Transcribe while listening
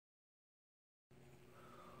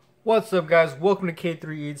What's up, guys? Welcome to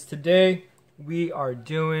K3 Eats. Today we are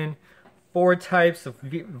doing 4 types of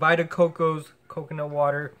VITA COCO's coconut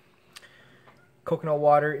water. Coconut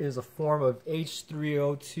water is a form of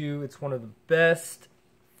H3O2. It's one of the best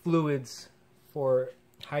fluids for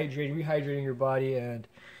rehydrating your body, and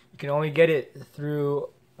you can only get it through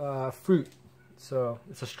fruit. So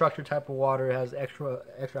it's a structured type of water. It has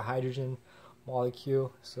extra hydrogen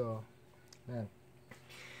molecule. So, man.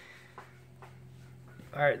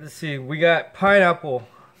 Alright, let's see. We got pineapple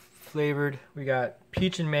flavored. We got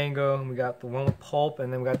peach and mango. And we got the one with pulp.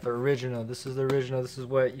 And then we got the original. This is the original. This is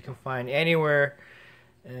what you can find anywhere.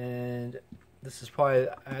 And this is probably,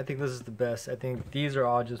 I think this is the best. I think these are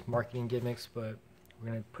all just marketing gimmicks. But we're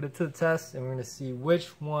going to put it to the test. And we're going to see which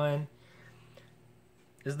one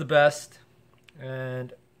is the best.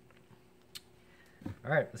 And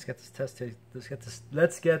alright, let's get this test taste. Let's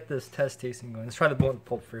get this test tasting going. Let's try the one with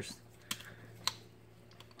pulp first.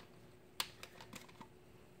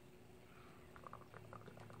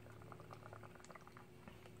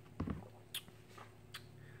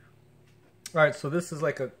 Alright, so this is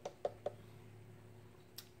like it's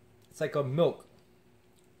like a milk.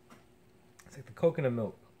 It's like the coconut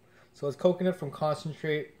milk. So it's coconut from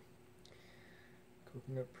concentrate.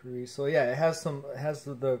 Coconut puree. So yeah, it has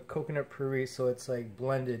the coconut puree, so it's like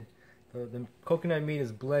blended. The coconut meat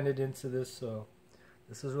is blended into this, so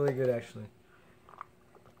this is really good actually.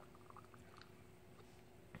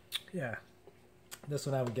 Yeah. This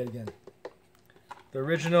one I would get again. The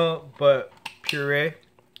original, but puree.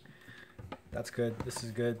 That's good. This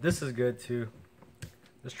is good. This is good too.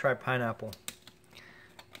 Let's try pineapple.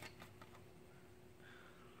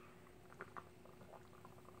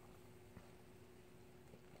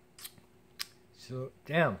 So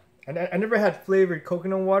damn, I never had flavored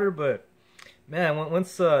coconut water, but man,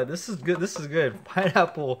 once this is good. This is good.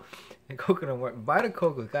 Pineapple and coconut water. Vita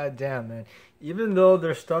Coco. God damn, man. Even though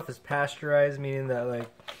their stuff is pasteurized, meaning that like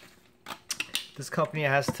this company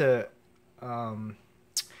has to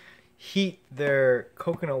heat their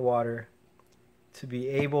coconut water to be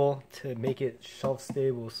able to make it shelf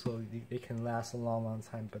stable so they can last a long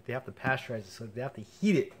time, but they have to pasteurize it, so they have to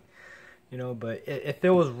heat it, you know. But if it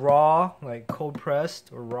was raw, like cold pressed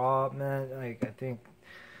or raw, man, like I think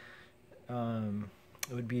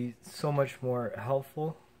it would be so much more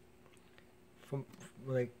helpful from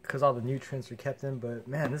like, because all the nutrients are kept in. But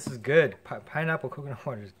man, this is good. Pineapple coconut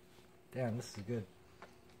water is, damn, this is good.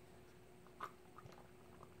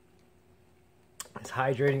 It's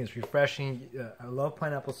hydrating, it's refreshing. I love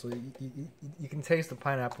pineapple, so you can taste the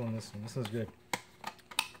pineapple in this one. This one's good.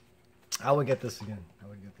 I would get this again.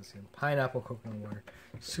 Pineapple coconut water.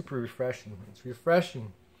 Super refreshing. It's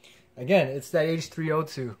refreshing. Again, it's that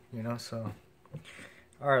H3O2, you know, so.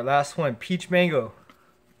 Alright, last one. Peach mango.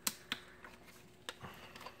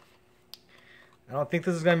 I don't think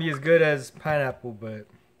this is gonna be as good as pineapple, but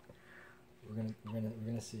we're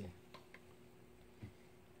gonna see.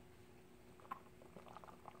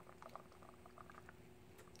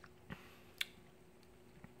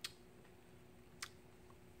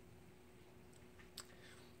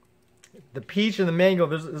 The peach and the mango,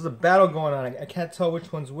 there's a battle going on. I can't tell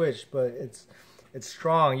which one's which, but it's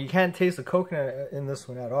strong. You can't taste the coconut in this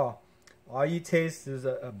one at all. All you taste is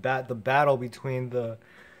the battle between the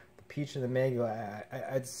peach and the mango.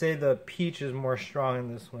 I'd say the peach is more strong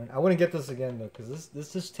in this one. I wouldn't get this again though, because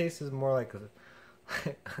this just tastes more like a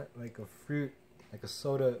like a fruit, like a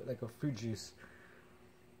soda, like a fruit juice.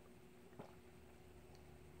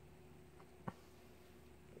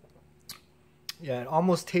 Yeah, it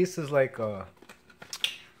almost tastes like a,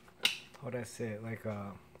 how would I say it? Like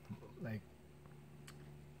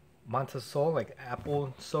Montesol, like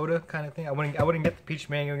apple soda kind of thing. I wouldn't get the peach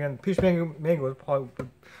mango again. The peach mango would probably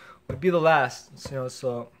would be the last, you know.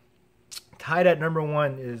 So tied at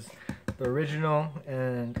 #1 is the original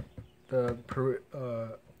and the puree,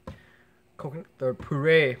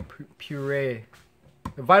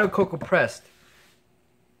 the Vita Coco pressed.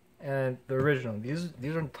 And the original. These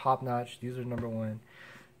are top notch. These are #1.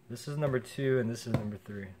 This is #2, and this is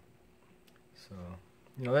 #3. So,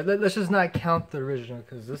 you know, let's just not count the original,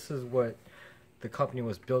 because this is what the company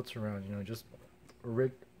was built around. You know, just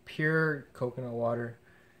pure coconut water.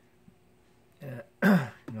 And,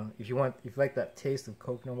 you know, if you like that taste of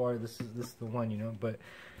coconut water, this is the one. You know, but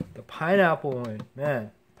the pineapple one,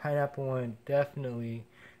 man, pineapple one definitely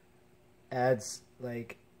adds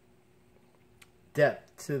like depth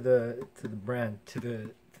to the brand, to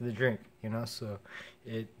the drink, you know. So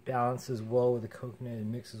it balances well with the coconut, it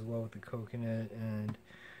mixes well with the coconut, and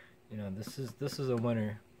you know, this is a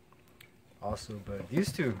winner also. But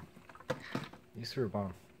these two are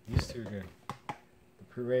bomb. These two are good. The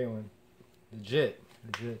puree one. Legit.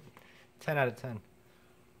 10 out of 10.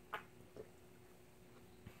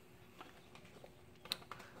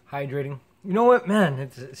 Hydrating. You know what, man?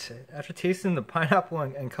 It's after tasting the pineapple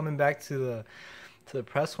and coming back to the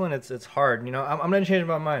pressed one, it's hard. You know, I'm gonna change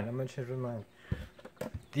my mind.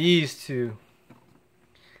 These two,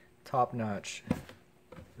 top notch.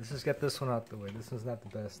 Let's just get this one out the way. This one's not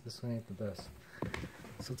the best. This one ain't the best.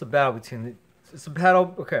 So it's a battle between. It's a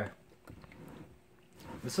battle. Okay.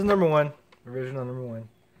 This is number one. Original number one.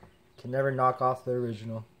 Can never knock off the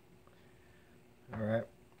original. All right.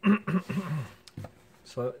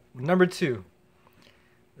 So number two.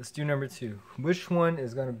 Let's do number two. Which one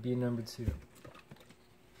is gonna be number two?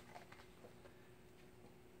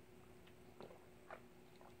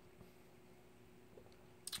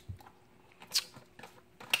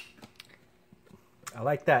 I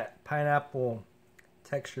like that pineapple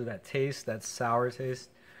texture, that taste, that sour taste.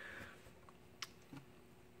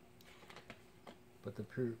 But the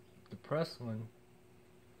pressed one,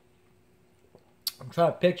 I'm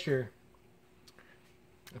trying to picture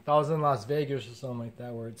if I was in Las Vegas or something like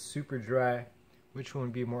that where it's super dry, which one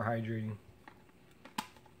would be more hydrating?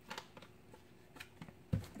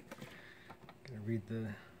 Gonna read the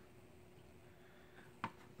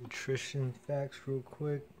nutrition facts real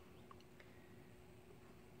quick.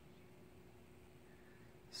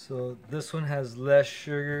 So this one has less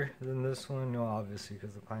sugar than this one. No, obviously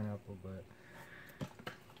because of pineapple, but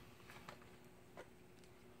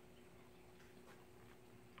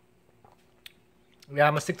yeah,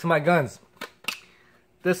 I'm gonna stick to my guns.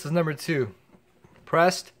 This is number two,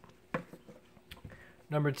 pressed.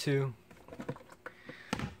 Number two.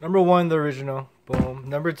 Number one, the original. Boom.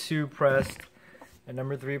 Number two, pressed, and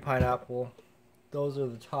number three, pineapple. Those are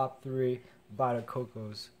the top three VITA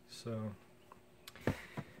COCOs. So.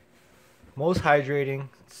 Most hydrating,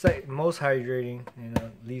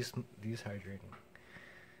 and least hydrating.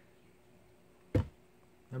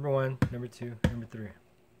 Number one, number two, number three.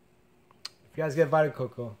 If you guys get VITA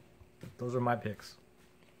COCO, those are my picks.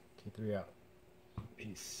 K3 out.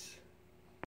 Peace.